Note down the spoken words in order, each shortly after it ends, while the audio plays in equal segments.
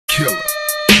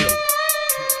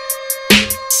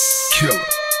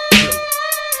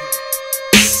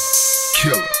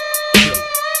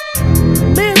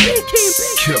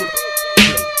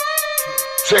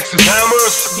Texas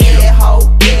hammers.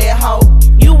 Yeah, ho,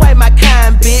 you ain't my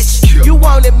kind, bitch. You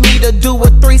wanted me to do a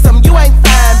threesome, you ain't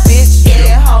fine, bitch.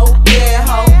 Yeah, ho,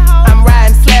 I'm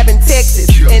riding slab in Texas,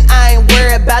 and I ain't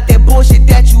worried about that bullshit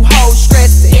that you hoes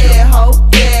stressing. Yeah, ho,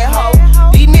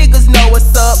 these niggas know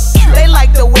what's up. They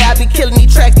like the way I be killing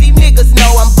these tracks. These niggas know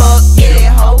I'm bucked.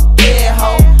 Yeah, ho,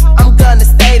 I'm gonna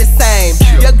stay the same.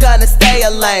 You're gonna stay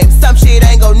a lame. Some shit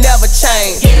ain't gon' never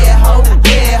change. Yeah, ho,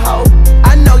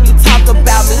 I know you talk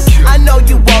about me. I know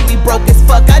you want me broke as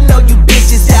fuck. I know you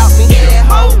bitches doubt me. Yeah,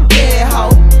 ho,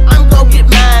 I'm gon' get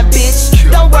mine,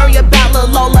 bitch. Don't worry about Lil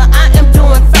Lola. I am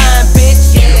doing fine,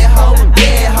 bitch. Yeah, ho,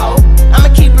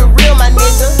 I'ma keep it real, my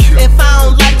nigga. If I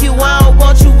don't like you, I don't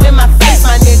want you in my face,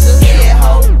 my nigga. Yeah,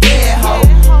 ho,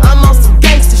 I'm on some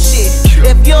gangsta shit.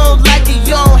 If you don't like it,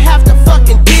 you don't have to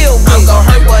fucking deal with it. I'm gon'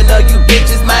 hurt one of you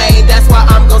bitches, man. That's why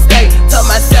I'm gon' stay to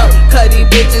myself. Cause these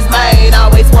bitches, man,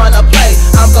 always wanna play.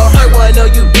 I'm gon' hurt one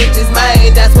of you bitches,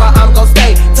 man. That's why I'm gon'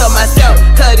 stay to myself.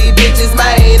 Cause these bitches,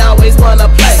 man, always wanna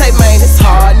play. Say, man, it's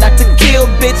hard not to kill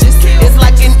bitches. It's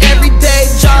like an everyday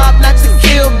job not to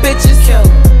kill bitches.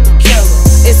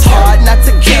 It's hard not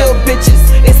to kill bitches.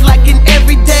 It's like an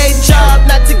everyday job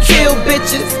not to kill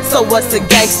bitches. So what's a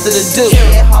gangster to do?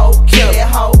 Kill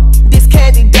ho. This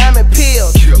candy diamond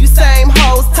pills. You same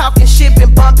hoes talking shit,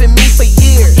 been bumping me for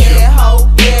years. Yeah, ho.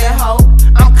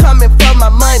 I'm coming for my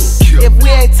money. If we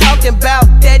ain't talking about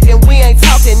that, then we ain't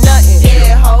talking nothing.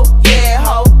 Yeah, ho.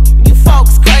 You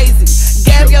folks crazy.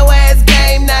 Gave your ass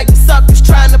game, now you suckers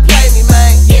trying to play me,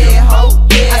 man. Yeah, ho.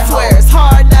 I swear it's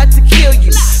hard not to kill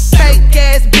you. Fake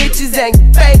ass bitches and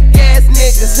fake ass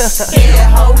niggas. Yeah,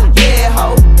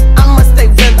 ho. I'ma stay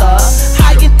realer.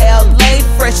 High in LA,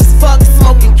 fresh as fuck,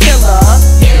 smoking killer.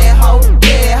 Yeah, ho.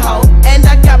 And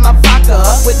I got my vodka.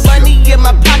 With money in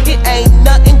my pocket, ain't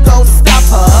nothing gon' stop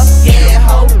her. Yeah,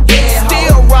 ho.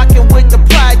 Still rockin' with the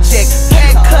project.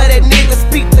 Head cut that nigga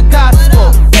speak the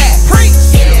gospel. Preach.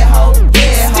 Yeah, ho.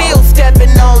 Still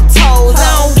stepping on toes. I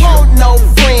don't want no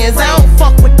friends. I don't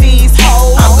fuck with these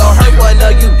hoes. I'm gon' hurt one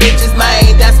of you bitches,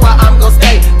 man. That's why I'm gon'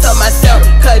 stay to myself.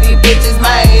 Cause these bitches,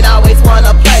 man, always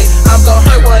wanna play. I'm gon'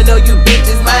 hurt one of you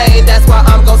bitches, man. That's why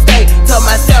I'm gon' stay to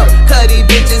myself. Cause these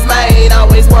bitches, man,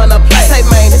 always wanna play. Say,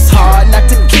 man, it's hard not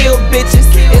to kill bitches.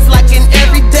 It's like an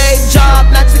everyday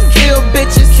job not to kill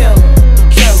bitches.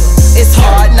 It's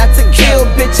hard not to kill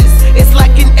bitches. It's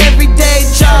like an everyday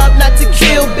job not to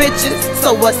kill bitches.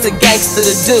 So what's a gangster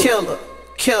to do?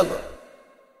 Killer.